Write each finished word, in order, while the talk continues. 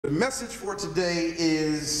The message for today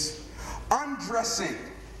is undressing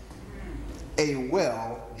a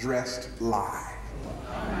well-dressed lie.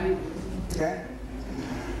 Okay?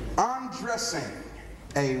 Undressing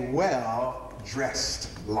a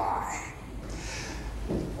well-dressed lie.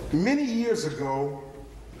 Many years ago,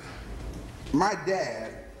 my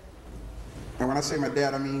dad, and when I say my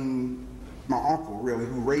dad, I mean my uncle really,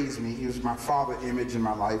 who raised me. He was my father image in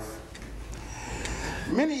my life.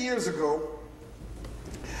 Many years ago,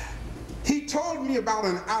 he told me about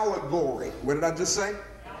an allegory. What did I just say?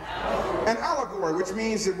 An allegory, which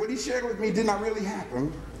means that what he shared with me did not really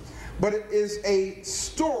happen, but it is a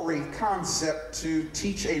story concept to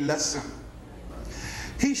teach a lesson.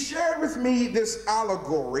 He shared with me this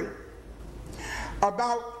allegory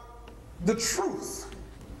about the truth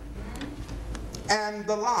and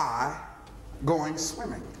the lie going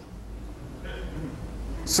swimming.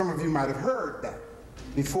 Some of you might have heard that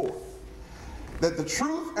before, that the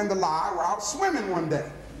truth and the lie were out swimming one day.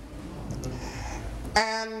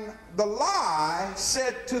 And the lie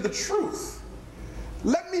said to the truth,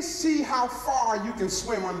 "Let me see how far you can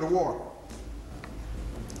swim underwater."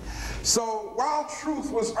 So while truth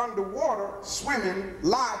was underwater swimming,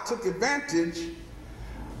 lie took advantage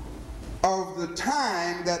of the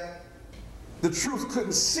time that the truth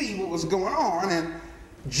couldn't see what was going on and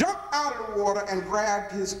jumped out of the water and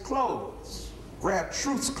grabbed his clothes, grabbed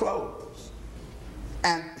truth's clothes,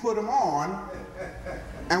 and put them on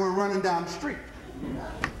and were running down the street.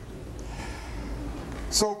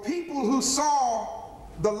 So people who saw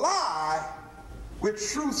the lie with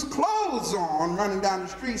truth's clothes on running down the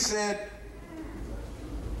street said,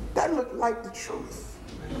 "That looked like the truth."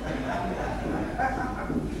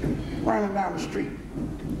 Running down the street.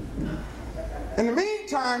 In the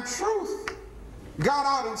meantime, truth got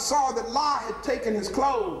out and saw that lie had taken his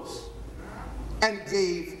clothes and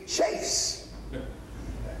gave chase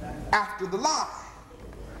after the lie.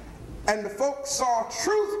 And the folks saw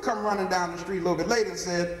truth come running down the street a little bit later and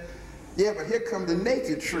said, "Yeah, but here come the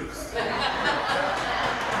naked truth."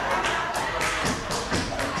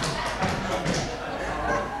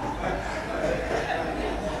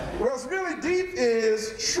 What's really deep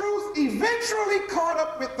is truth eventually caught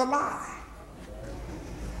up with the lie.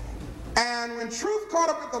 And when truth caught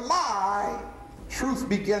up with the lie, truth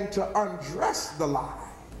began to undress the lie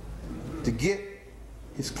to get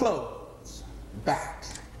his clothes back.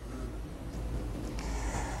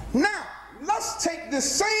 Now, let's take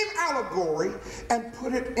this same allegory and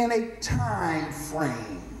put it in a time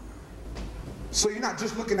frame. So you're not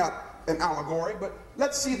just looking at an allegory, but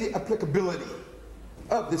let's see the applicability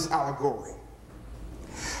of this allegory.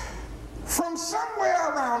 From somewhere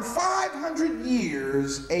around 500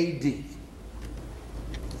 years AD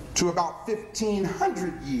to about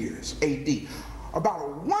 1500 years AD, about a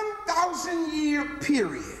 1,000-year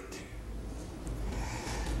period,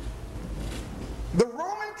 the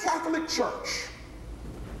Roman Catholic Church,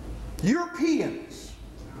 Europeans,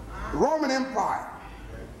 Roman Empire,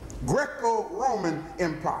 Greco-Roman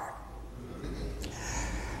Empire,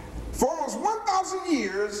 for almost 1,000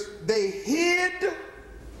 years, they hid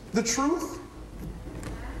the truth,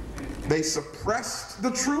 they suppressed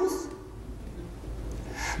the truth,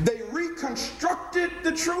 they reconstructed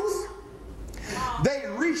the truth, they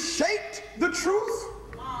reshaped the truth,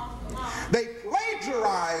 they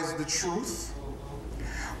plagiarized the truth,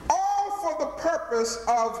 all for the purpose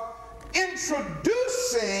of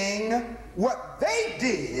introducing what they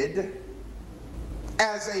did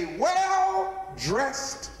as a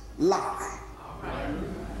well-dressed lie.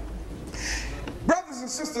 Brothers and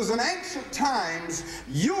sisters, in ancient times,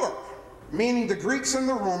 Europe, meaning the Greeks and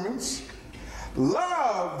the Romans,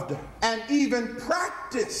 loved and even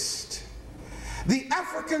practiced the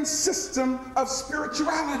African system of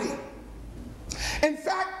spirituality. In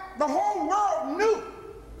fact, the whole world knew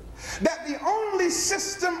that the only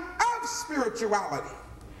system of spirituality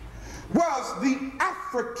was the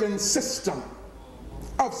African system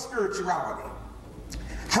of spirituality.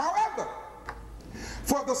 However,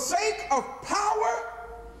 for the sake of power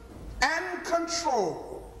and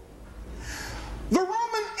control, the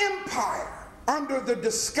Roman Empire, under the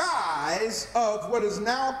disguise of what is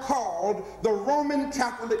now called the Roman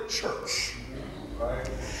Catholic Church,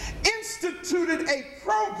 instituted a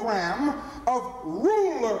program of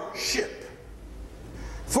rulership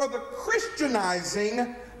for the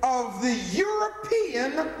Christianizing of the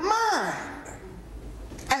European mind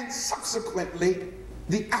and subsequently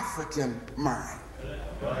the African mind.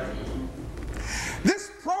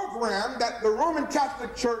 This program that the Roman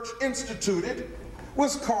Catholic Church instituted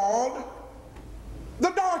was called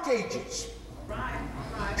the Dark Ages.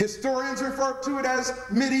 Historians refer to it as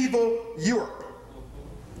medieval Europe.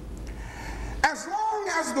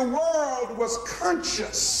 as the world was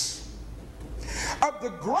conscious of the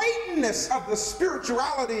greatness of the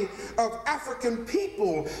spirituality of African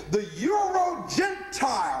people, the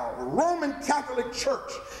Euro-Gentile Roman Catholic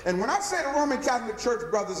Church, and when I say the Roman Catholic Church,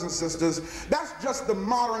 brothers and sisters, that's just the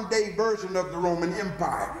modern day version of the Roman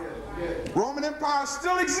Empire. Roman Empire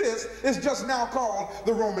still exists, it's just now called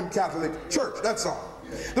the Roman Catholic Church, that's all.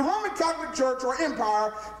 The Roman Catholic Church or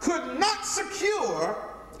Empire could not secure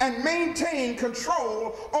and maintain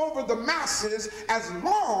control over the masses as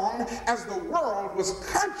long as the world was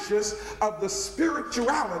conscious of the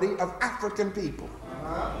spirituality of African people.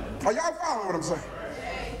 Are y'all following what I'm saying?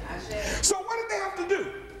 So what did they have to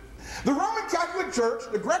do? The Roman Catholic Church,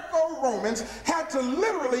 the Greco-Romans, had to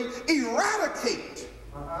literally eradicate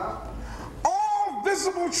all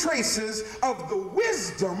visible traces of the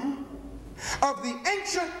wisdom of the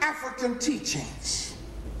ancient African teachings.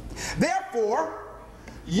 Therefore,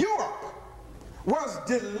 Europe was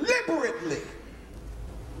deliberately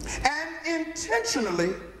and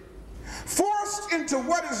intentionally forced into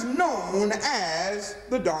what is known as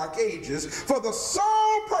the Dark Ages for the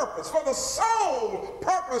sole purpose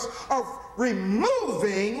of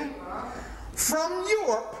removing from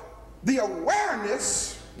Europe the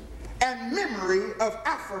awareness and memory of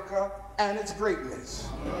Africa and its greatness.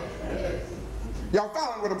 Y'all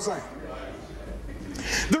following what I'm saying?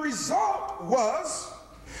 The result was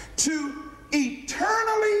to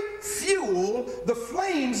eternally fuel the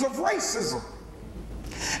flames of racism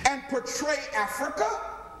and portray Africa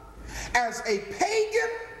as a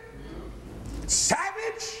pagan,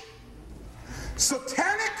 savage,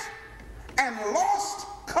 satanic, and lost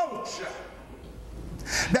culture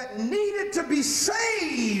that needed to be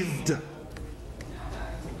saved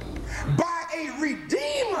by a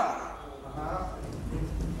redeemer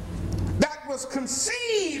that was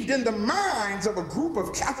conceived in the minds of a group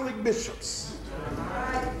of Catholic bishops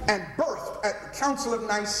and birthed at the Council of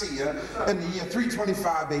Nicaea in the year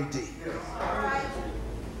 325 AD.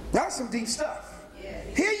 That's some deep stuff.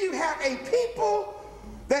 Here you have a people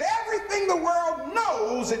that everything the world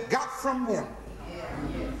knows it got from them.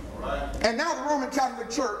 And now the Roman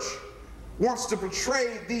Catholic Church wants to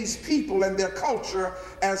portray these people and their culture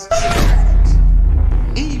as satanic,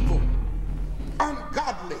 evil,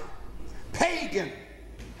 ungodly, pagan,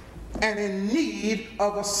 and in need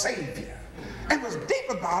of a savior. And what's deep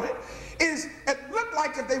about it is it looked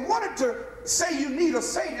like if they wanted to say you need a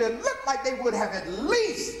savior, it looked like they would have at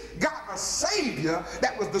least gotten a savior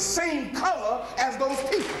that was the same color as those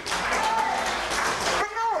people. But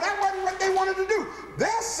no, that wasn't what they wanted to do.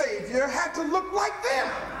 Their savior had to look like them.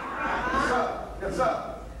 Yes,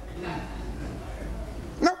 sir.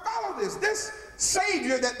 Now follow this. This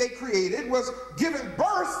savior that they created was given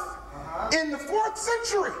birth in the 4th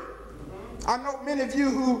century. I know many of you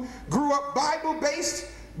who grew up Bible-based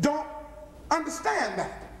don't understand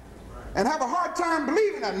that and have a hard time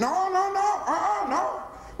believing that. No.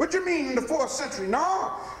 What you mean in the 4th century?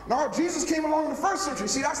 No, Jesus came along in the 1st century.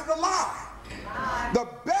 See, that's the lie. The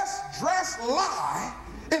best dressed lie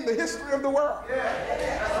in the history of the world.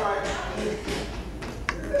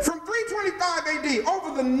 From 325 AD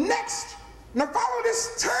over the next, now follow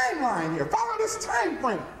this timeline here, follow this time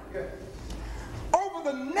frame. Over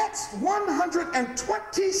the next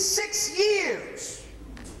 126 years,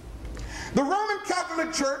 the Roman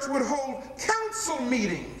Catholic Church would hold council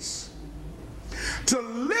meetings to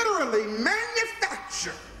literally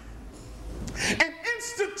manufacture and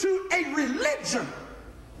institute a religion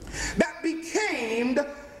that became the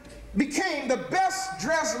best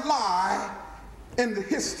dressed lie in the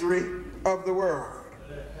history of the world.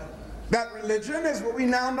 That religion is what we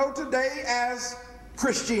now know today as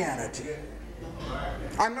Christianity.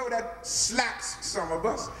 I know that slaps some of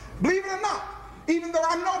us. Believe it or not, even though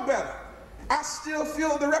I know better, I still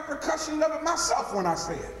feel the repercussions of it myself when I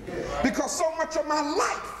say it. Because so much of my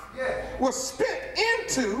life was spent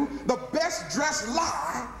into the best dressed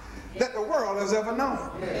lie that the world has ever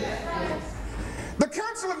known. The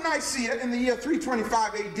Council of Nicaea in the year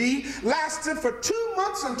 325 AD lasted for 2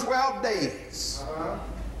 months and 12 days.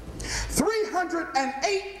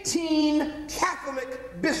 318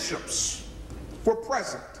 Catholic bishops were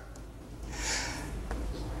present.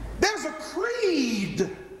 There's a creed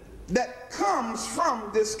that comes from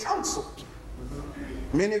this council.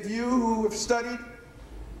 Many of you who have studied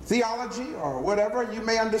theology or whatever, you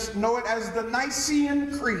may know it as the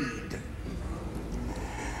Nicene Creed.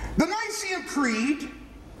 The Nicene Creed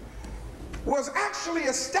was actually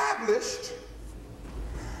established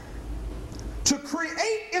to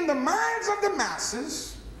create in the minds of the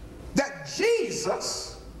masses that Jesus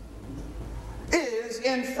is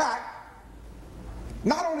in fact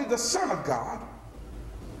not only the Son of God,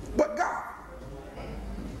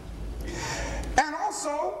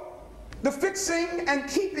 Also, the fixing and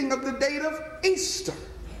keeping of the date of Easter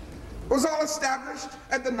was all established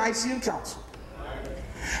at the Nicene Council.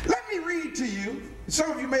 Let me read to you, some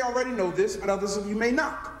of you may already know this, but others of you may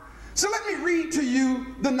not. So let me read to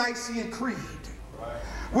you the Nicene Creed,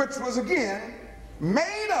 which was again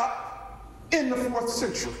made up in the 4th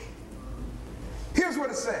century. Here's what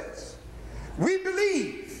it says. We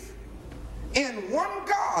believe in one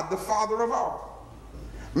God, the Father of all,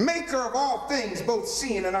 maker of all things, both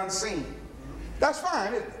seen and unseen. That's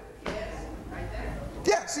fine, isn't it? Yes, right there.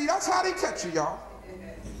 Yeah, see, that's how they catch you, y'all.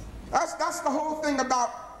 That's the whole thing about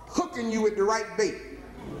hooking you with the right bait.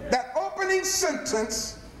 That opening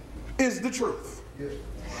sentence is the truth.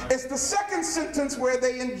 It's the second sentence where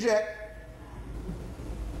they inject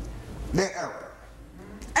their error.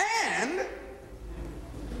 And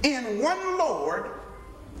in one Lord,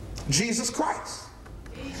 Jesus Christ,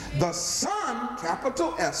 the Son,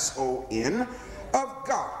 capital S-O-N, of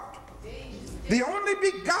God, the only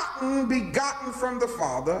begotten from the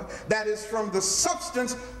Father, that is from the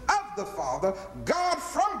substance of the Father, God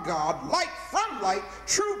from God, light from light,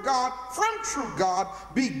 true God from true God,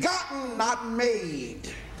 begotten, not made.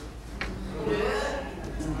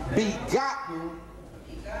 Begotten,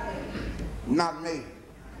 not made.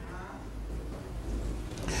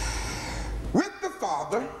 With the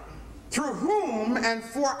Father, through whom and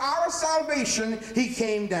for our salvation he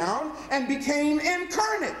came down and became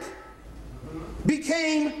incarnate,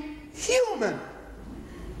 became human.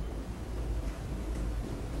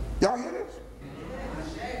 Y'all hear this?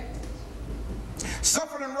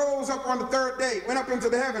 Suffered and rose up on the 3rd day, went up into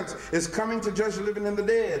the heavens, is coming to judge the living and the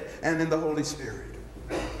dead, and in the Holy Spirit.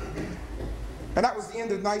 And that was the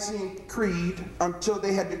end of the Nicene Creed until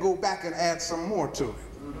they had to go back and add some more to it.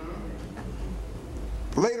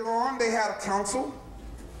 Later on, they had a council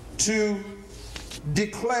to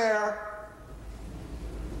declare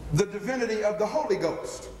the divinity of the Holy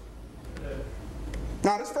Ghost.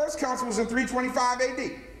 Now, this first council was in 325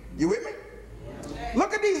 AD. You with me?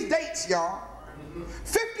 Look at these dates, y'all.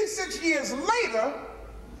 56 years later,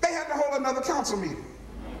 they had to hold another council meeting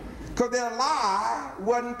because their lie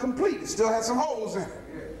wasn't complete. It still had some holes in it.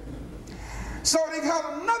 So they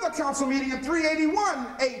held another council meeting in 381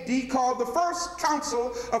 AD called the First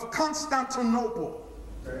Council of Constantinople,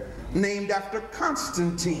 named after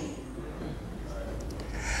Constantine.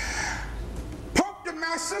 Pope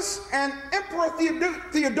Damasus and Emperor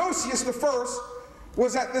Theodosius I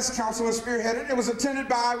was at this council and spearheaded. It was attended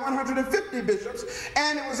by 150 bishops,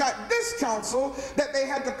 and it was at this council that they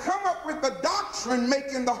had to come up with the doctrine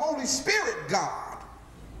making the Holy Spirit God.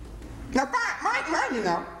 Now, mind you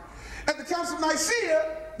now, at the Council of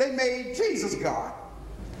Nicaea, they made Jesus God.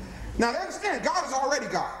 Now, they understand God is already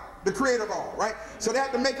God, the creator of all, right? So they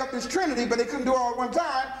had to make up this Trinity, but they couldn't do it all at one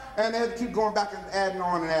time, and they had to keep going back and adding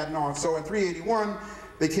on and adding on. So in 381,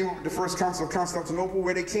 they came up with the First Council of Constantinople,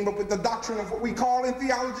 where they came up with the doctrine of what we call in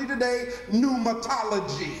theology today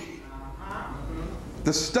pneumatology,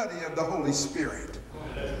 the study of the Holy Spirit.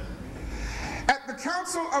 At the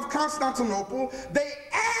Council of Constantinople, they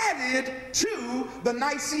added to the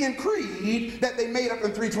Nicene Creed that they made up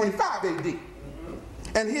in 325 AD.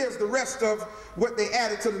 And here's the rest of what they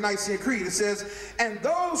added to the Nicene Creed. It says, and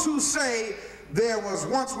those who say there was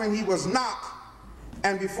once when he was not,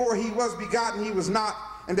 and before he was begotten he was not,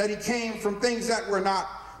 and that he came from things that were not,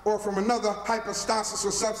 or from another hypostasis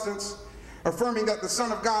or substance, affirming that the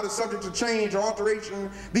Son of God is subject to change or alteration,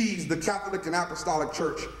 these the Catholic and Apostolic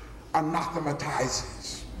Church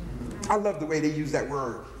anathematizes. I love the way they use that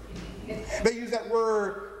word. They use that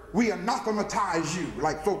word, we anathematize you,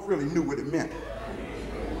 like folk really knew what it meant.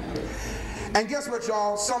 And guess what,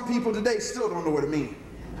 y'all? Some people today still don't know what it means.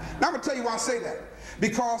 Now I'm going to tell you why I say that.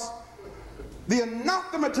 Because the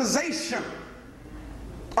anathematization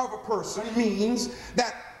of a person means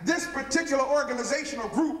that this particular organization or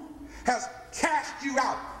group has cast you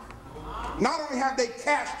out. Not only have they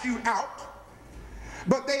cast you out,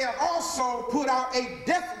 but they have also put out a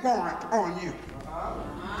death warrant on you.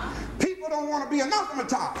 People don't want to be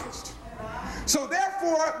anathematized. So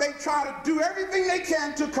therefore, they try to do everything they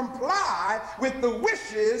can to comply with the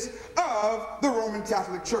wishes of the Roman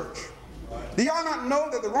Catholic Church. Do y'all not know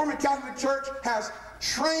that the Roman Catholic Church has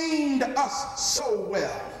trained us so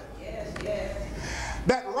well?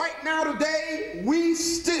 That right now today, we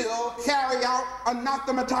still carry out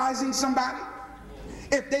anathematizing somebody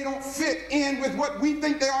if they don't fit in with what we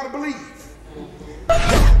think they ought to believe.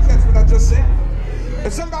 That's what I just said.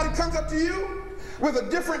 If somebody comes up to you with a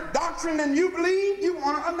different doctrine than you believe, you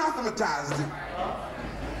want to anathematize them.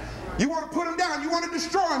 You want to put them down. You want to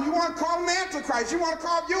destroy them. You want to call them the Antichrist. You want to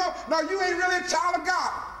call them, no, you ain't really a child of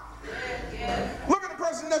God. Look at the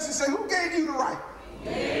person next to you, say, who gave you the right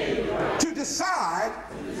to decide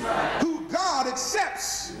who God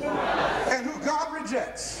accepts and who God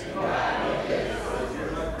rejects?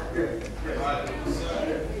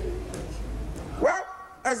 Well,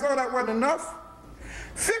 as though that wasn't enough,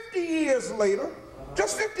 50 years later,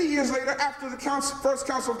 just 50 years later, after the First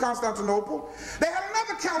Council of Constantinople, they had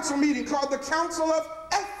another council meeting called the Council of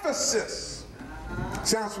Ephesus.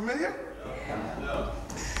 Sounds familiar?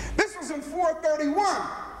 This was in 431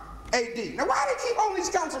 AD. Now, why do they keep holding these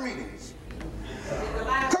council meetings?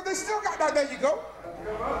 Because they still got that. There you go.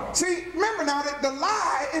 See, remember now that the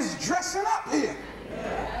lie is dressing up here.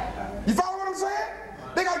 You follow what I'm saying?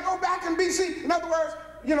 They got to go back and BC. In other words,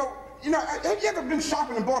 you know, have you ever been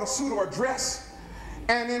shopping and bought a suit or a dress,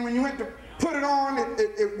 and then when you went to put it on,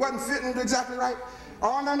 it wasn't fitting exactly right?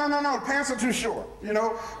 Oh, no, the pants are too short, you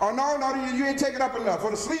know. Oh, no, you ain't taking up enough, or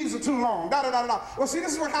the sleeves are too long, da-da-da-da. Well, see,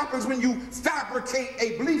 this is what happens when you fabricate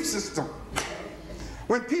a belief system.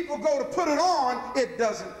 When people go to put it on, it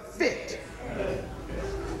doesn't fit.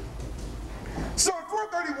 So in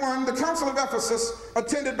 431, the Council of Ephesus,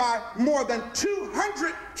 attended by more than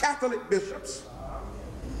 200 Catholic bishops,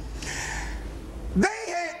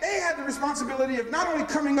 they had the responsibility of not only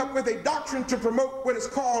coming up with a doctrine to promote what is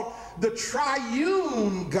called the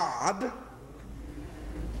triune God.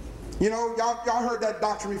 You know, y'all heard that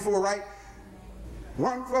doctrine before, right?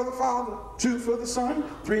 One for the Father, two for the Son,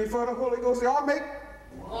 three for the Holy Ghost. They all make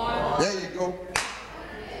one. There you go.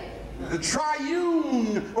 The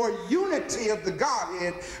triune or unity of the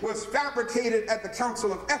Godhead was fabricated at the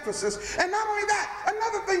Council of Ephesus. And not only that,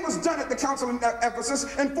 another thing was done at the Council of Ephesus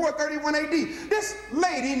in 431 AD. This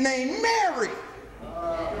lady named Mary.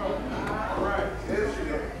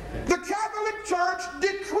 The Catholic Church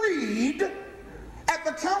decreed at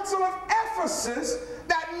the Council of Ephesus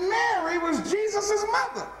that Mary was Jesus'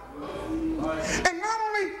 mother. And not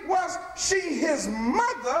only was she his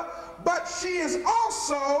mother, but she is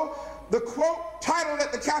also the quote title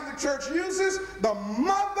that the Catholic Church uses, the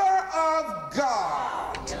Mother of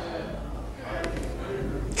God.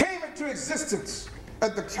 Came into existence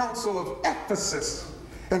at the Council of Ephesus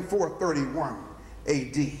in 431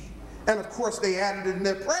 AD. And of course they added in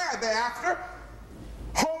their prayer thereafter,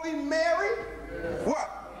 Holy Mary, what?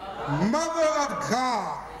 Mother of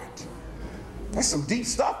God. That's some deep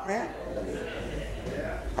stuff, man.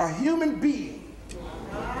 A human being,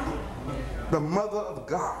 the Mother of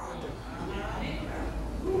God.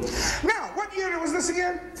 Now, what year was this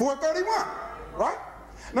again? 431, right?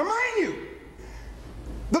 Now, mind you,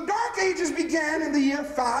 the Dark Ages began in the year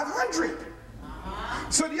 500.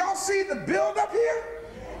 So do y'all see the build up here?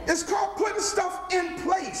 It's called putting stuff in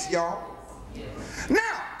place, y'all.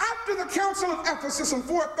 Now, after the Council of Ephesus in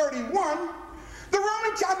 431, the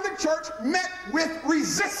Roman Catholic Church met with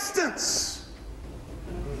resistance.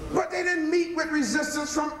 But they didn't meet with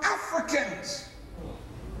resistance from Africans.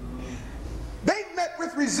 They met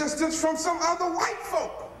with resistance from some other white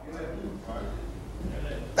folk.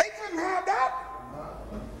 They couldn't have that.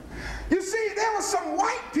 You see, there were some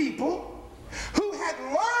white people who had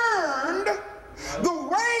learned the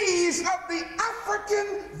ways of the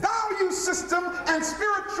African value system and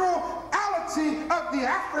spirituality of the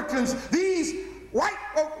Africans. These white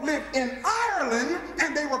folk lived in Ireland,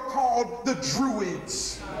 and they were called the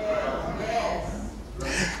Druids.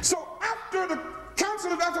 So after the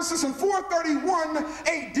Council of Ephesus in 431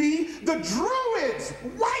 AD, the Druids,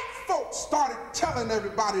 white folks, started telling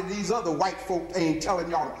everybody these other white folk ain't telling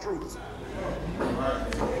y'all the truth.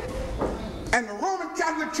 And the Roman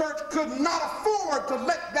Catholic Church could not afford to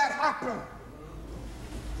let that happen.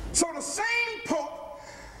 So the same Pope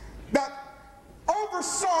that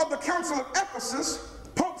oversaw the Council of Ephesus,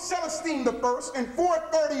 Pope Celestine I, in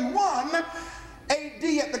 431 AD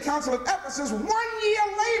at the Council of Ephesus, 1 year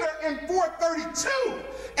later in 432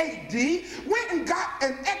 AD, went and got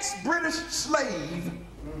an ex-British slave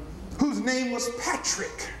whose name was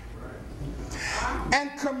Patrick,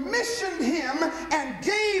 and commissioned him and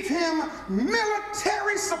gave him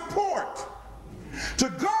military support to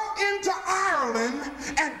go into Ireland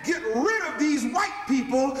and get rid of these white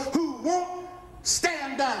people who won't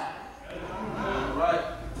stand down.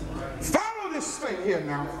 Follow this thing here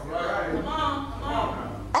now.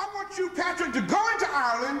 I want you, Patrick, to go into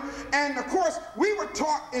Ireland, and of course we were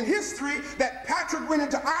taught in history that Patrick went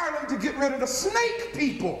into Ireland to get rid of the snake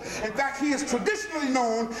people. In fact, he is traditionally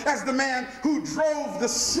known as the man who drove the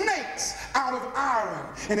snakes out of Ireland.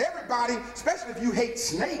 And everybody, especially if you hate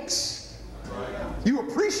snakes, you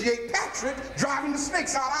appreciate Patrick driving the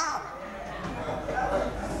snakes out of Ireland.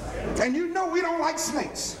 And you know we don't like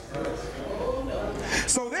snakes.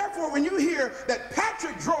 So therefore, when you hear that Patrick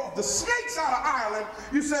Patrick drove the snakes out of Ireland,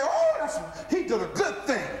 you say, oh, he did a good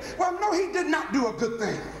thing. Well, no, he did not do a good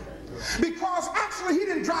thing. Because actually he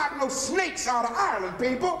didn't drive no snakes out of Ireland,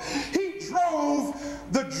 people. He drove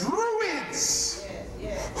the Druids,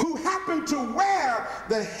 who happened to wear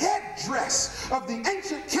the headdress of the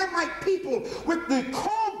ancient Camite people with the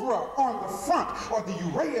cobra on the front, or the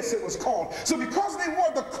uraeus it was called. So because they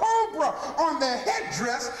wore the cobra on their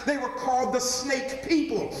headdress, they were called the snake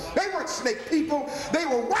people. They weren't snake people, they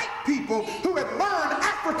were white people who had learned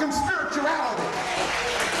African spirituality.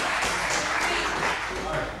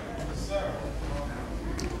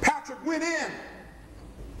 Patrick went in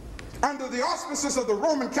under the auspices of the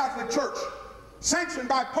Roman Catholic Church, sanctioned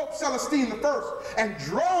by Pope Celestine I, and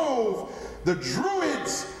drove the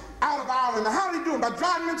Druids out of Ireland. Now, how did he do it? By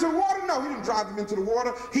driving them into the water? No, he didn't drive them into the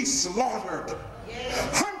water. He slaughtered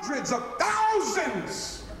hundreds of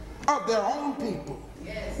thousands of their own people,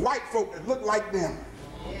 white folk that looked like them.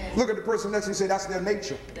 Look at the person next to you and say, that's their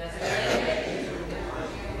nature.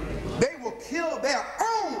 They will kill their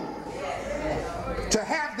own to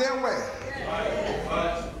have their way.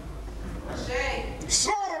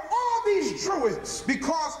 Slaughtered all these Druids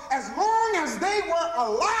because as long as they were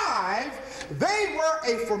alive, they were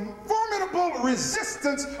a formidable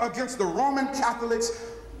resistance against the Roman Catholics'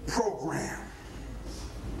 program.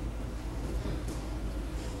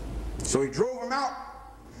 So he drove them out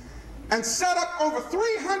and set up over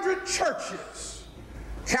 300 churches,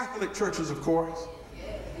 Catholic churches, of course.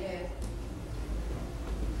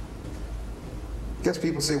 Guess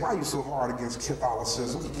people say, why are you so hard against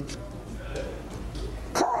Catholicism?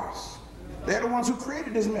 Because they're the ones who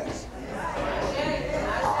created this mess.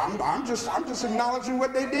 I'm just acknowledging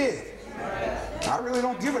what they did. I really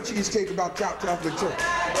don't give a cheesecake about Catholic Church.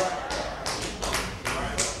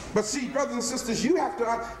 But see, brothers and sisters, you have to,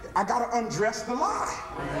 I got to undress the lie.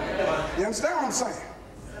 You understand what I'm saying?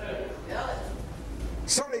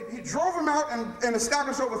 So he drove them out and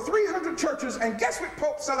established over 300 churches, and guess what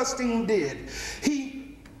Pope Celestine did?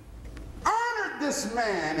 He honored this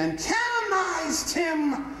man and canonized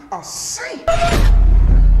him a saint.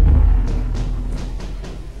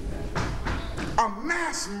 A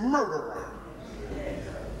mass murderer.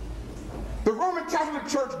 The Roman Catholic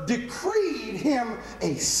Church decreed him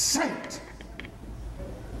a saint.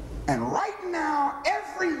 And right now,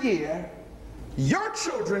 every year, your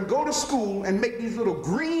children go to school and make these little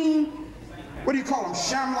green, what do you call them,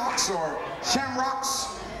 shamrocks or shamrocks,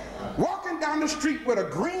 walking down the street with a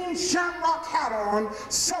green shamrock hat on,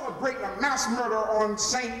 celebrating a mass murder on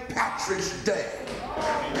St. Patrick's Day.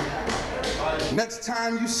 Next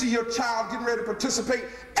time you see your child getting ready to participate,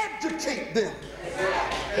 educate them.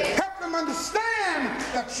 Help them understand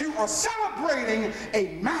that you are celebrating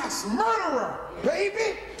a mass murderer,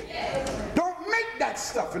 baby. Don't make that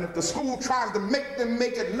stuff, and if the school tries to make them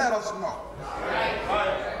make it, let us know.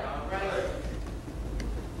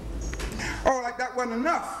 Oh, like that wasn't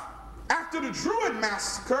enough. After the Druid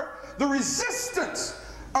massacre, the resistance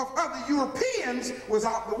of other Europeans was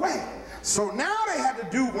out the way. So now they had to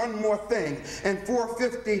do one more thing. In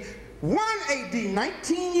 451 AD,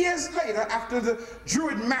 19 years later, after the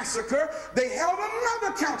Druid massacre, they held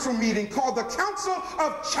another council meeting called the Council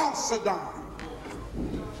of Chalcedon.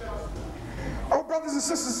 Oh, brothers and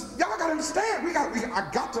sisters, y'all gotta understand, I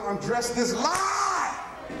got to undress this lie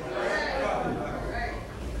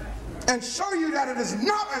and show you that it is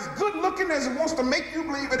not as good looking as it wants to make you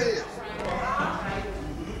believe it is.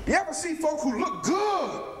 You ever see folk who look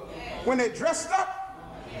good when they're dressed up?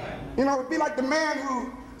 You know, it'd be like the man who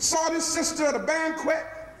saw this sister at a banquet.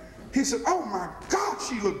 He said, oh my God,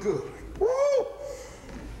 she looked good. Woo!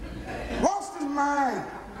 Lost his mind.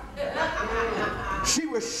 She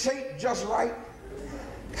was shaped just right.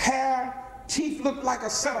 Hair, teeth looked like a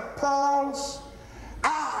set of pearls.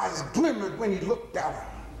 Eyes glimmered when he looked at her.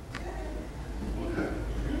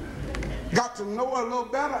 Got to know her a little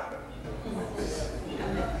better.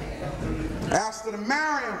 Asked her to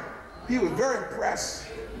marry him. He was very impressed.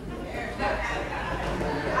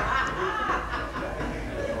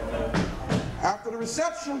 After the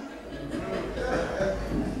reception,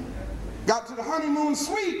 got to the honeymoon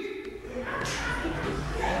suite.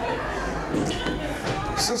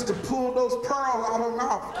 Sister pulled those pearls out of her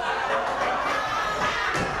mouth.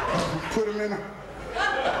 Put them in a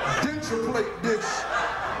denture plate dish.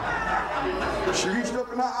 She reached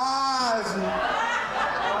up in her eyes and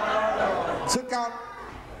took out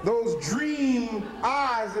those dream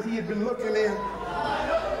eyes that he had been looking in.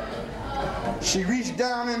 She reached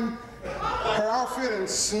down in her outfit and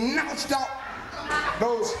snatched out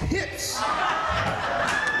those hips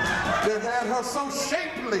that had her so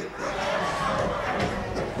shapely.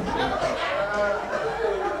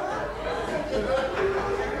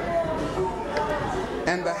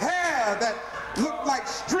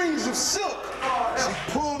 of silk. She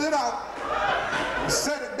pulled it out and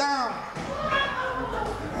set it down.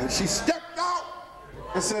 And she stepped out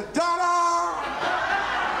and said, "Ta-da!"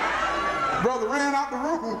 Brother ran out the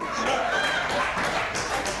room.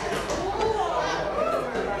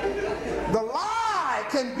 The lie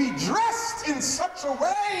can be dressed in such a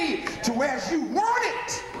way to where you want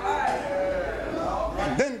it.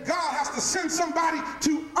 Then God has to send somebody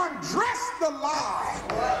to undress the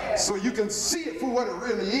lie so you can see it for what it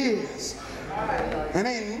really is. And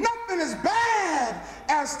ain't nothing as bad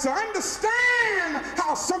as to understand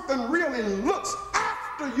how something really looks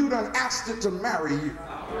after you done asked it to marry you.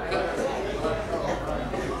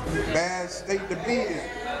 Bad state to be in.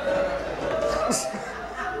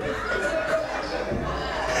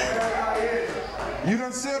 You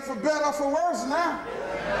done said for better or for worse now.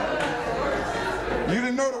 You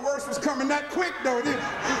didn't know the worst was coming that quick though, did you?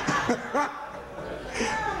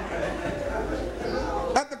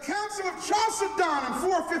 At the Council of Chalcedon in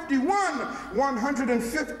 451,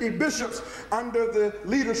 150 bishops under the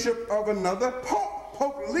leadership of another Pope,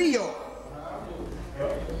 Pope Leo.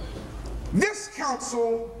 This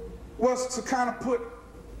council was to kind of put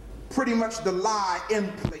pretty much the lie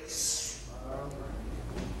in place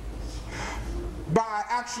by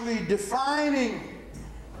actually defining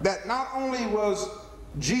that not only was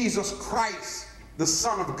Jesus Christ the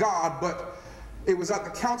Son of God, but it was at the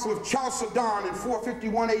Council of Chalcedon in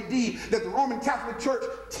 451 AD that the Roman Catholic Church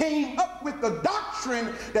came up with the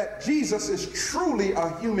doctrine that Jesus is truly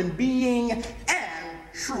a human being and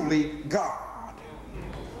truly God.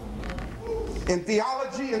 In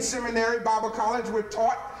theology and seminary, Bible college, we're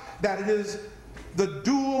taught that it is the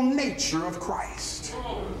dual nature of Christ.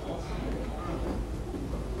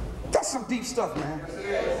 That's some deep stuff, man.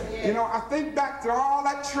 You know, I think back to all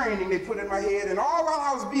that training they put in my head, and all while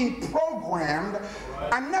I was being programmed,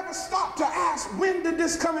 I never stopped to ask, when did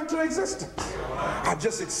this come into existence? I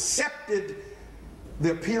just accepted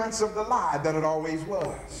the appearance of the lie that it always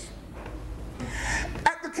was.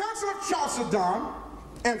 At the Council of Chalcedon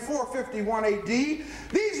in 451 AD,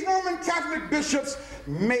 these Roman Catholic bishops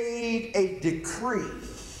made a decree.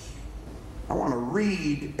 I want to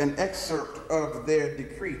read an excerpt of their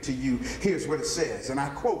decree to you. Here's what it says, and I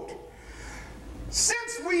quote,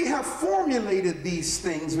 "Since we have formulated these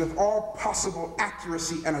things with all possible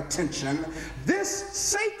accuracy and attention, this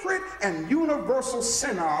sacred and universal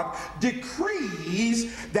synod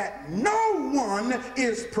decrees that no one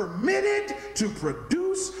is permitted to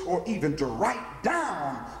produce or even to write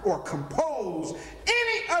down or compose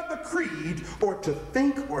any other creed or to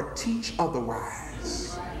think or teach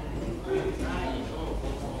otherwise."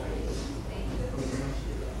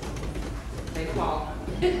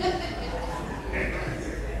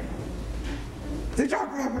 Did y'all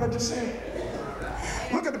grab what I just said?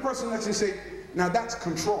 Look at the person next to you and say, now that's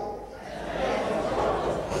control.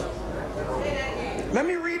 Let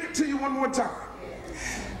me read it to you one more time.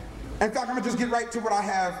 In fact, I'm going to just get right to what I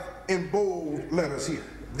have in bold letters here.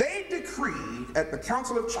 They decreed at the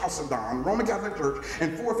Council of Chalcedon, Roman Catholic Church,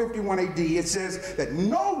 in 451 AD, it says that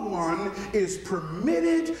no one is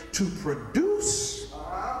permitted to produce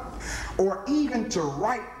or even to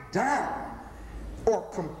write down or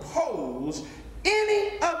compose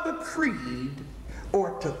any other creed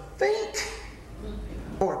or to think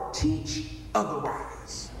or teach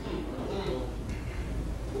otherwise.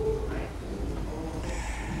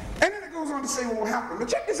 And then it goes on to say what will happen. But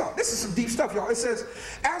check this out. This is some deep stuff, y'all. It says,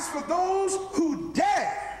 as for those who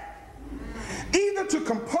dare either to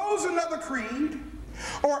compose another creed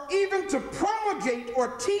or even to promulgate or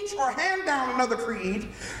teach or hand down another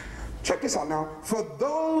creed, check this out now. For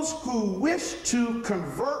those who wish to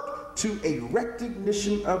convert to a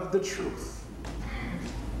recognition of the truth.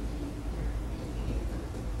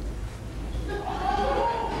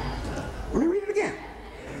 Let me read it again.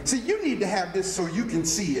 See, you need to have this so you can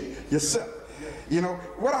see it yourself. You know,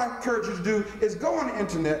 what I encourage you to do is go on the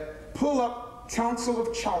internet, pull up Council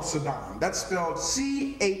of Chalcedon. That's spelled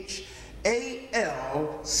C-H-A-L-C-E-D-O-N.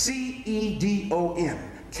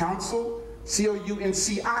 Council,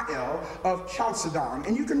 C-O-U-N-C-I-L, of Chalcedon.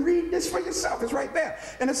 And you can read this for yourself. It's right there.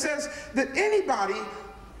 And it says that anybody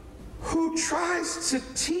who tries to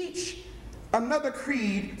teach another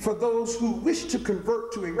creed for those who wish to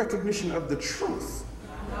convert to a recognition of the truth.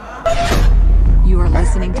 You are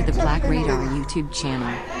listening to the Black Radar YouTube channel.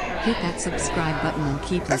 Hit that subscribe button and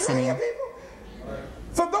keep listening.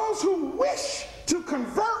 For those who wish to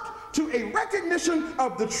convert to a recognition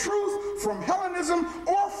of the truth from Hellenism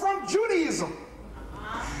or from Judaism.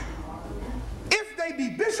 If they be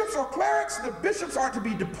bishops bishops or clerics, the bishops are to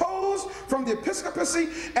be deposed from the episcopacy,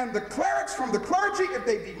 and the clerics from the clergy. If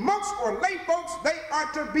they be monks or lay folks, they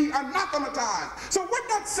are to be anathematized. So what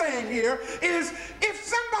that's saying here is, if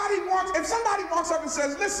somebody walks up and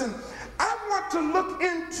says, listen, I want to look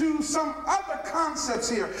into some other concepts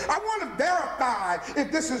here. I want to verify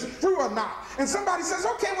if this is true or not. And somebody says,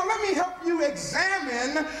 okay, well, let me help you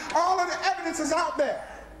examine all of the evidence that's out there.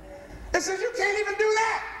 It says you can't even do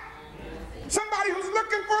that. Somebody who's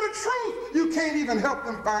looking for the truth, you can't even help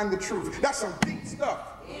them find the truth. That's some deep stuff.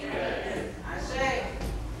 I say.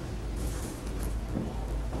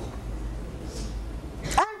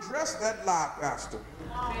 Undress that lie, Pastor.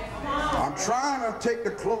 I'm trying to take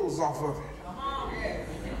the clothes off of it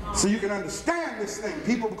so you can understand this thing,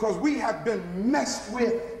 people, because we have been messed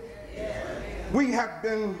with. We have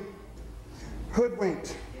been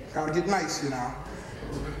hoodwinked. Gotta get nice, you know.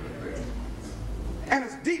 And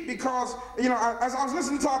it's deep because, you know, as I was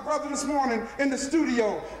listening to our brother this morning in the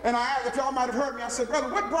studio, and I asked, if y'all might have heard me, I said, brother,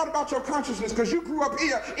 what brought about your consciousness? Because you grew up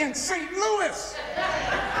here in St. Louis.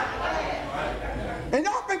 And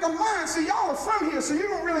y'all think I'm lying. See, y'all are from here, so you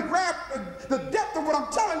don't really grab the depth of what I'm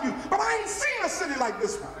telling you. But I ain't seen a city like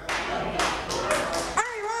this one. I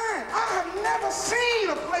ain't lying. I have never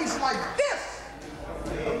seen a place like this.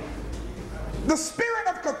 The spirit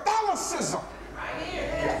of Catholicism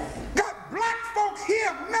got black folk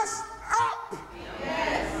here messed up.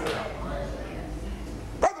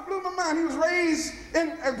 Brother blew my mind. He was raised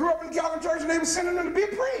and grew up in the Calvin church, and they were sending him to be a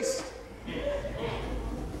priest.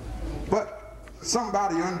 But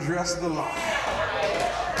somebody undressed the lie.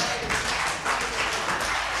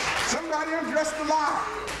 Somebody undressed the lie.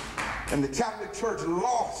 And the Catholic Church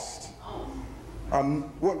lost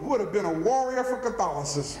what would have been a warrior for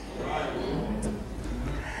Catholicism.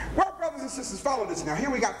 Well, brothers and sisters, follow this now. Here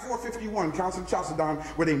we got 451, Council of Chalcedon,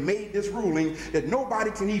 where they made this ruling that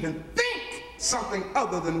nobody can even think something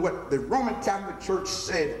other than what the Roman Catholic Church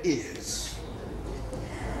said is.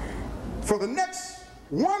 For the next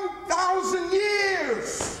 1,000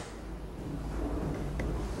 years,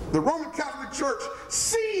 the Roman Catholic Church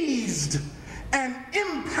seized and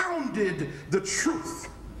impounded the truth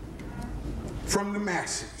from the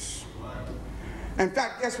masses. In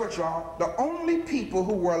fact, guess what, y'all? The only people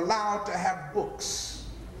who were allowed to have books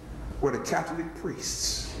were the Catholic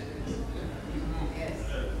priests.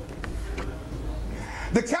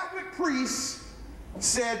 The Catholic priests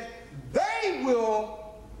said they will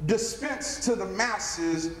dispense to the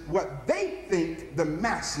masses what they think the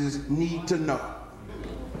masses need to know.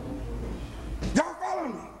 Y'all follow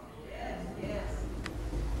me? Yes, yes.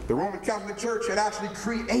 The Roman Catholic Church had actually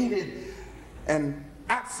created an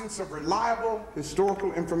absence of reliable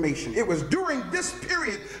historical information. It was during this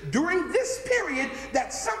period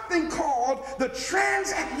that something called the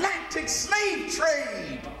transatlantic slave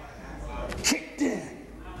trade kicked in.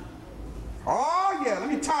 Oh yeah, let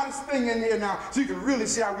me tie this thing in here now so you can really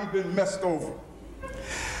see how we've been messed over.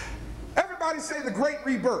 Everybody say the Great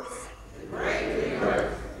Rebirth. The Great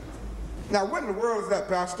Rebirth. Now what in the world is that,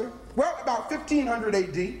 Pastor? Well, about 1500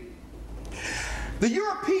 AD, the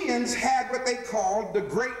Europeans had what they called the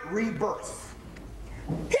Great Rebirth.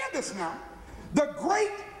 Hear this now. The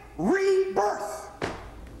Great Rebirth.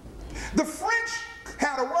 The French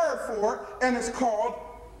had a word for it, and it's called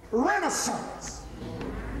Renaissance.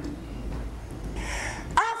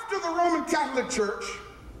 After the Roman Catholic Church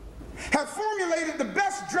had formulated the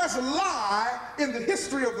best dressed lie in the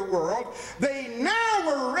history of the world, they now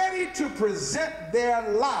were ready to present their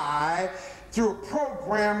lie through a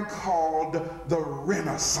program called the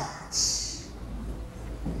Renaissance.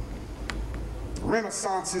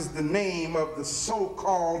 Renaissance is the name of the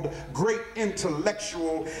so-called great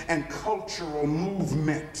intellectual and cultural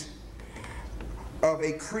movement of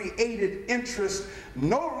a created interest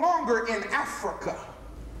no longer in Africa,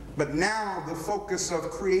 but now the focus of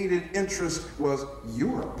created interest was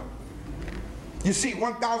Europe. You see,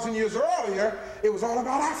 1,000 years earlier, it was all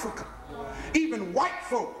about Africa. Even white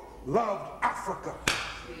folk loved Africa.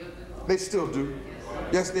 They still do.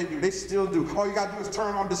 Yes, they do. They still do. All you got to do is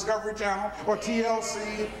turn on Discovery Channel or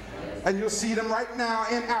TLC, and you'll see them right now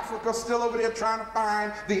in Africa, still over there trying to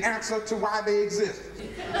find the answer to why they exist.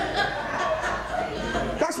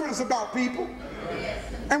 That's what it's about, people.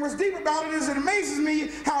 And what's deep about it is it amazes me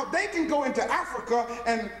how they can go into Africa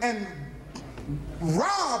and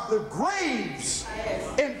rob the graves,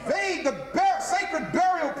 invade the sacred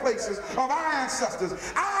burial places of our ancestors.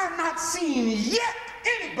 I have not seen yet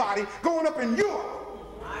anybody going up in Europe,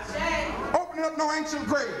 opening up no ancient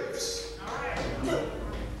graves.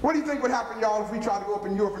 What do you think would happen, y'all, if we tried to go up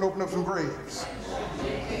in Europe and open up some graves?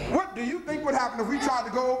 What do you think would happen if we tried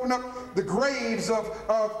to go open up the graves of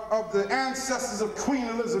the ancestors of Queen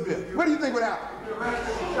Elizabeth? What do you think would happen?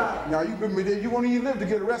 Now, you remember that you won't even live to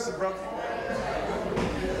get arrested, brother.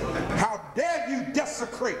 How dare you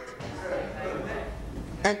desecrate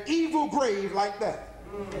an evil grave like that?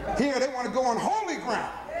 Here they want to go on holy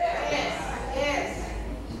ground. Yes.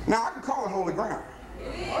 Now, I can call it holy ground.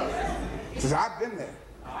 Because I've been there.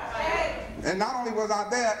 And not only was I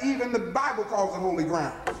there, even the Bible calls it holy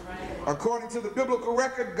ground. According to the biblical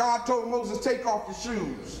record, God told Moses, take off your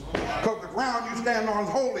shoes, because the ground you stand on is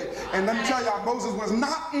holy. And let me tell y'all, Moses was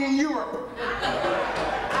not in Europe.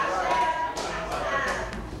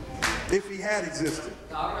 If he had existed.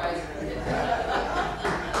 All right.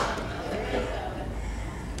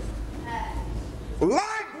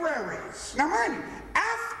 Libraries. Now mind you,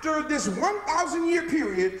 after this 1,000-year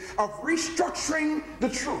period of restructuring the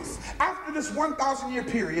truth, after this 1,000-year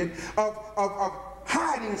period of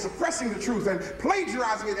hiding and suppressing the truth and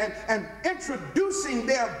plagiarizing it and introducing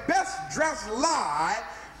their best-dressed lie,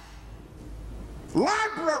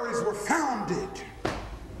 libraries were founded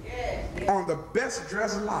on the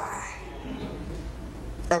best-dressed lie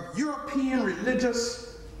of European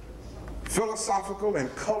religious, philosophical,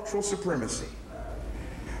 and cultural supremacy.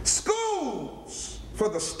 Schools for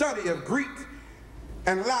the study of Greek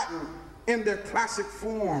and Latin in their classic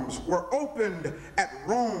forms were opened at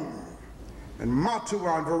Rome and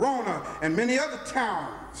Mantua and Verona and many other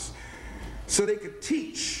towns so they could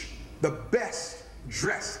teach the best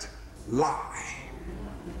dressed lie.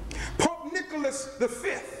 Pope Nicholas V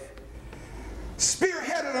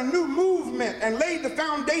spearheaded a new movement and laid the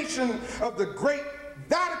foundation of the great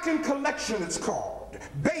Vatican collection, it's called,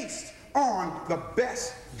 based on the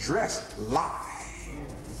best dressed lie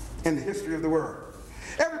in the history of the world.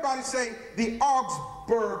 Everybody say the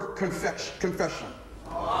Augsburg Confession.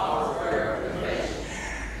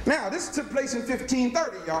 Now, this took place in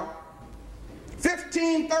 1530, y'all.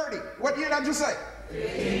 1530. What year did I just say?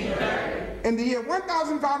 1530. In the year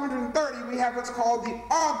 1530, we have what's called the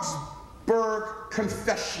Augsburg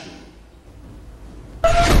Confession.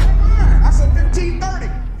 I said 1530.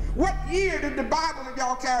 What year did the Bible that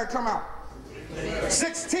y'all carry come out?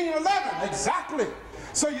 1611. Exactly.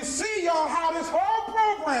 So you see, y'all, how this whole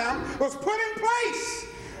program was put in place.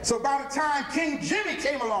 So by the time King Jimmy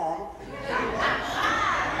came along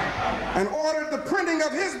and ordered the printing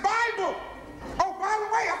of his Bible. Oh, by the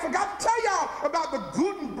way, I forgot to tell y'all about the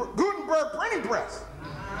Gutenberg printing press,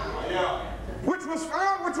 which was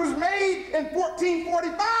made in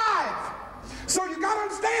 1445. So you got to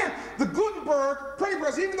understand, the Gutenberg printing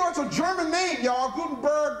press, even though it's a German name, y'all,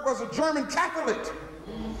 Gutenberg was a German Catholic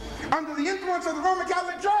under the influence of the Roman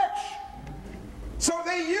Catholic Church. So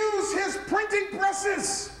they used his printing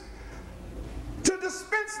presses to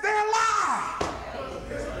dispense their lie.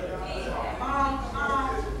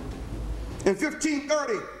 In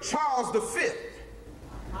 1530, Charles V,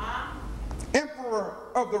 Emperor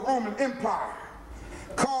of the Roman Empire,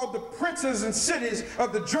 called the princes and cities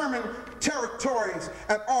of the German territories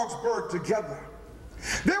at Augsburg together.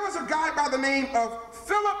 There was a guy by the name of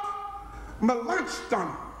Philip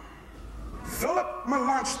Melanchthon. Philip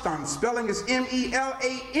Melanchthon, spelling is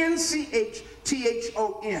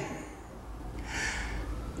M-E-L-A-N-C-H-T-H-O-N.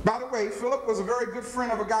 By the way, Philip was a very good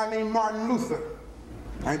friend of a guy named Martin Luther.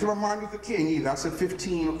 I ain't talking about Martin Luther King either. I said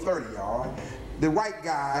 1530, y'all. The white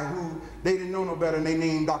guy who they didn't know no better and they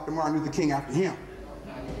named Dr. Martin Luther King after him.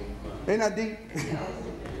 Ain't that deep?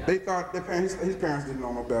 They thought his parents didn't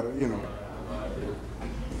know no better, you know.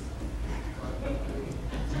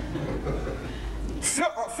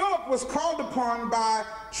 Philip was called upon by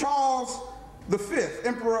Charles V,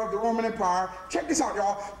 Emperor of the Roman Empire, check this out,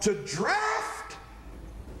 y'all, to draft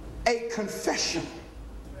a confession.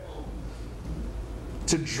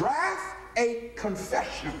 To draft a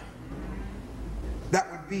confession that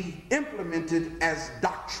would be implemented as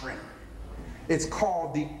doctrine. It's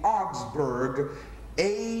called the Augsburg,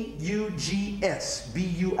 A-U-G-S-B-U-R-G.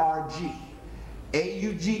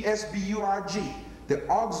 A-U-G-S-B-U-R-G. The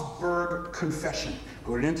Augsburg Confession.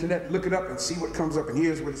 Go to the internet, look it up, and see what comes up, and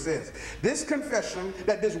here's what it says. This confession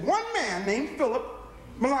that this one man named Philip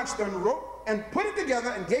Melanchthon wrote and put it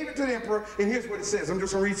together and gave it to the emperor, and here's what it says. I'm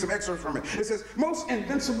just going to read some excerpts from it. It says, "Most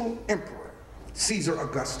invincible emperor, Caesar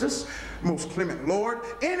Augustus, most clement Lord,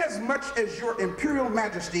 inasmuch as your imperial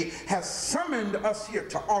majesty has summoned us here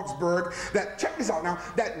to Augsburg, that, check this out now,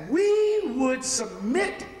 that we would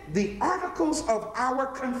submit the articles of our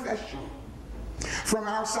confession from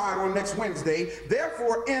our side on next Wednesday.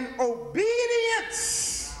 Therefore, in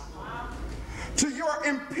obedience to your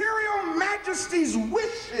imperial majesty's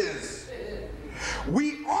wishes,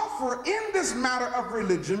 We offer in this matter of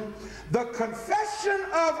religion the confession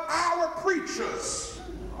of our preachers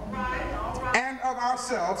and of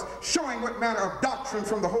ourselves, showing what manner of doctrine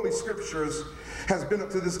from the Holy Scriptures has been up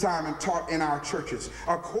to this time and taught in our churches.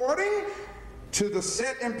 According to the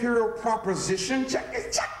said imperial proposition, check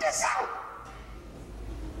this out.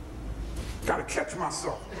 Gotta catch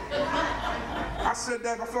myself. I said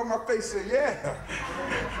that, I felt my face say, yeah.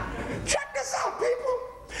 Check this out, people.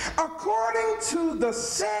 According to the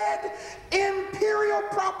said imperial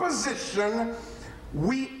proposition,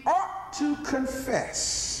 we ought to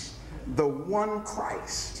confess the one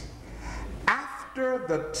Christ after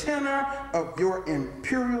the tenor of your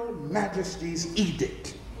imperial majesty's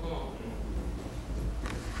edict.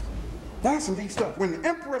 That's some deep stuff. When the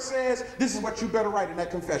emperor says, this is what you better write in that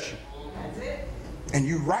confession. That's it. And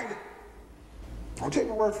you write it. Don't take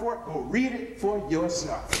my word for it. Go read it for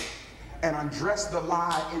yourself. And undress the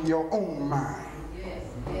lie in your own mind. Yes,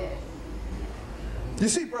 yes. You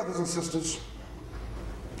see, brothers and sisters,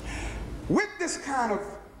 with this kind of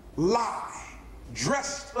lie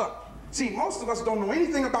dressed up, see, most of us don't know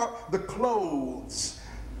anything about the clothes,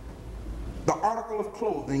 the article of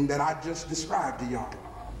clothing that I just described to y'all.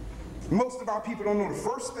 Most of our people don't know the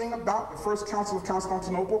first thing about the First Council of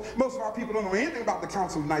Constantinople. Most of our people don't know anything about the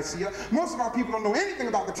Council of Nicaea. Most of our people don't know anything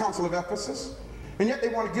about the Council of Ephesus. And yet they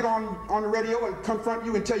want to get on the radio and confront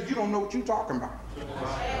you and tell you you don't know what you're talking about.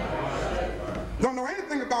 Don't know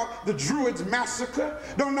anything about the Druids massacre.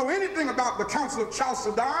 Don't know anything about the Council of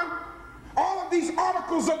Chalcedon. All of these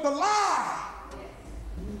articles of the lie.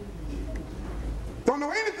 Don't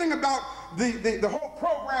know anything about the whole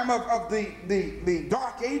program of the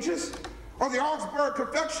Dark Ages or the Augsburg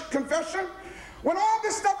Confession. When all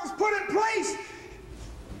this stuff was put in place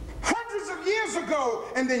hundreds of years ago,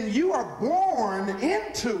 and then you are born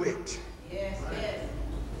into it. Yes, yes.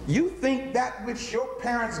 You think that which your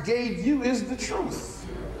parents gave you is the truth.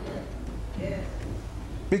 Yes.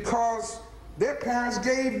 Because their parents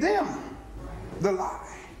gave them the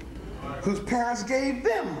lie, whose parents gave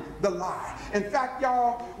them the lie. In fact,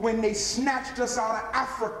 y'all, when they snatched us out of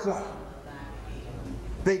Africa,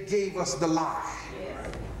 they gave us the lie.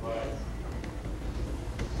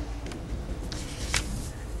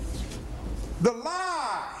 The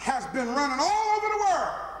lie has been running all over the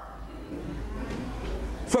world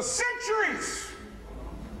for centuries.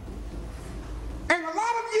 And a lot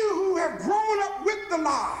of you who have grown up with the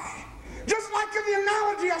lie, just like in the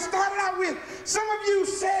analogy I started out with, some of you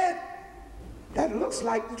said, that looks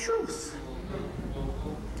like the truth.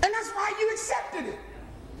 And that's why you accepted it.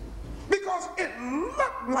 Because it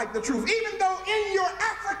looked like the truth, even though in your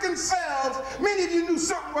African selves, many of you knew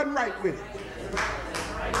something wasn't right with it.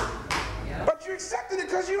 But you accepted it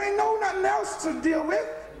because you ain't know nothing else to deal with.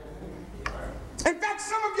 In fact,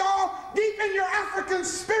 some of y'all, deep in your African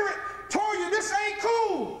spirit, told you this ain't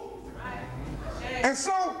cool. And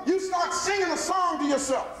so you start singing a song to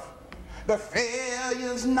yourself. The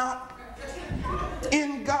failure's not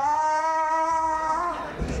in God,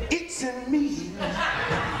 it's in me.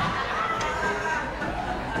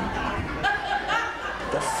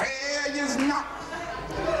 The failure's not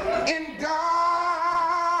in God,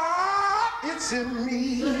 it's in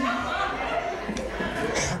me.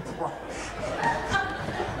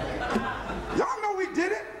 Y'all know we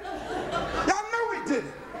did it. Y'all know we did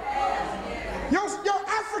it. Your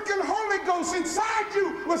African Holy Ghost inside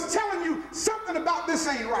you was telling you something about this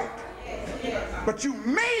ain't right. But you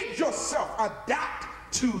made yourself adapt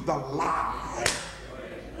to the lie.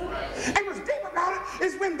 And what's deep about it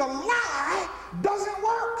is when the lie doesn't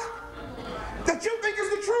work, that you think is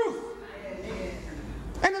the truth.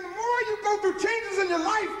 And then the more you go through changes in your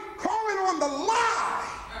life, calling on the lie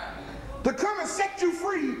to come and set you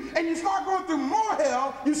free, and you start going through more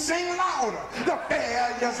hell, you sing louder. The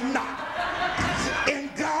failure's not in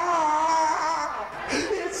God,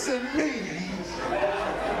 it's in me.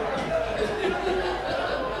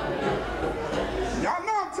 Y'all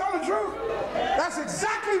know I'm telling the truth. That's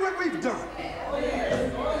exactly what we've done.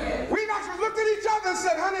 We've actually looked at each other and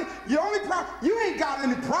said, honey, your only problem, you ain't got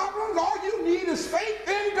any problems. All you need is faith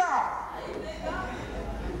in God.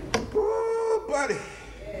 Ooh, buddy.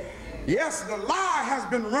 Yes, the lie has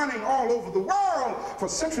been running all over the world for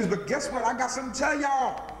centuries, but guess what? I got something to tell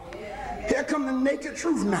y'all. Here come the naked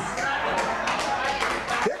truth now.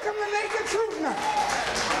 Here come the naked truth now.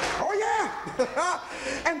 Oh yeah.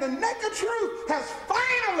 And the naked truth has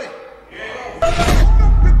finally caught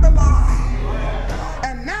up with the lie.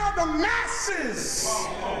 And now the masses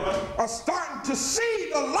are starting to see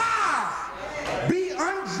the lie be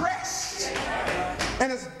undressed.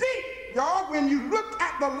 And it's deep, y'all, when you look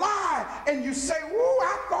at the lie and you say, ooh,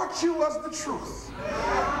 I thought you was the truth.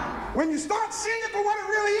 When you start seeing it for what it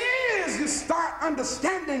really is, you start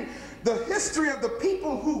understanding the history of the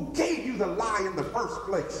people who gave you the lie in the first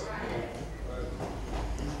place.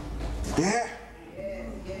 Yeah.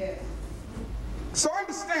 So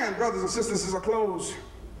understand, brothers and sisters, as I close,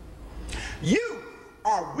 you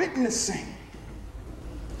are witnessing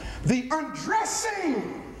the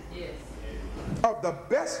undressing of the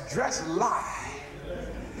best dressed lie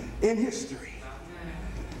in history.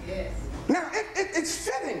 Now, it's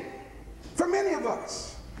fitting for many of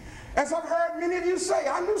us. As I've heard many of you say,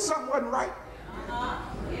 I knew something wasn't right.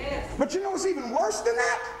 But you know what's even worse than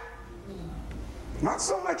that? Not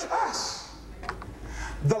so much us.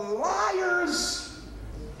 The liar's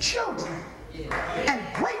children and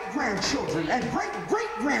great-grandchildren and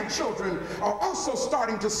great-great-grandchildren are also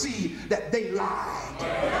starting to see that they lied.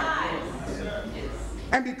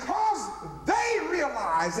 And because they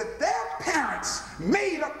realize that their parents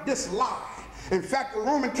made up this lie. In fact, the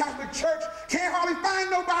Roman Catholic Church can't hardly find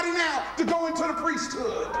nobody now to go into the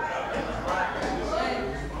priesthood.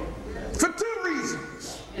 For two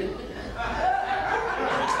reasons.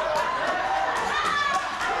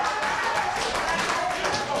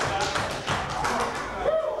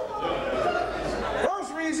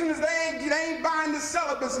 First reason is they ain't buying the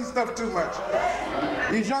celibacy stuff too much.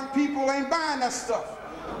 These young people ain't buying that stuff.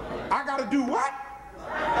 I gotta do what?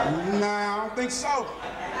 Nah, I don't think so.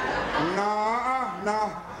 Nah.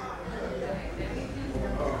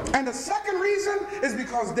 And the second reason is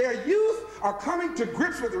because their youth are coming to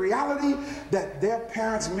grips with the reality that their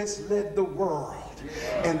parents misled the world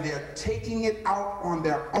and they're taking it out on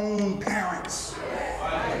their own parents.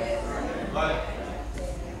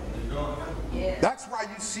 That's why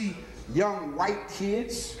you see young white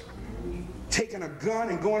kids taking a gun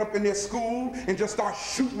and going up in their school and just start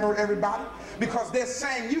shooting at everybody because they're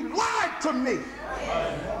saying, you lied to me.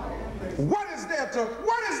 What is there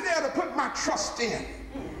to put my trust in?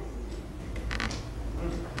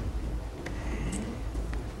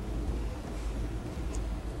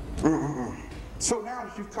 So now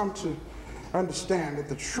that you've come to understand that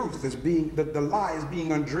the truth is that the lie is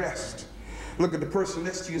being undressed, look at the person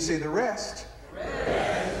next to you and say, the rest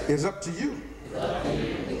is up to you.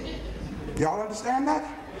 Y'all understand that?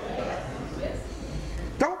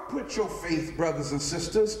 Don't put your faith, brothers and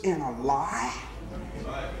sisters, in a lie.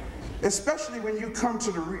 Especially when you come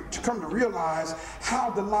to realize how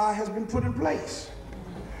the lie has been put in place.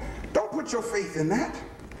 Don't put your faith in that.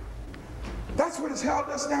 That's what has held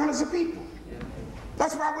us down as a people.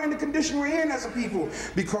 That's why we're in the condition we're in as a people,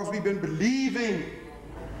 because we've been believing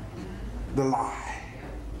the lie.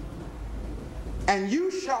 And you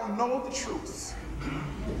shall know the truth,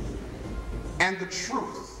 and the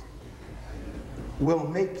truth will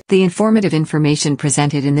make you. The informative information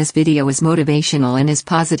presented in this video is motivational and is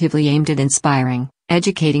positively aimed at inspiring,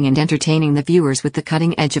 educating and entertaining the viewers with the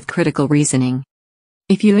cutting edge of critical reasoning.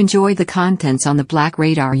 If you enjoy the contents on the Black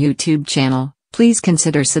Radar YouTube channel, please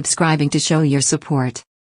consider subscribing to show your support.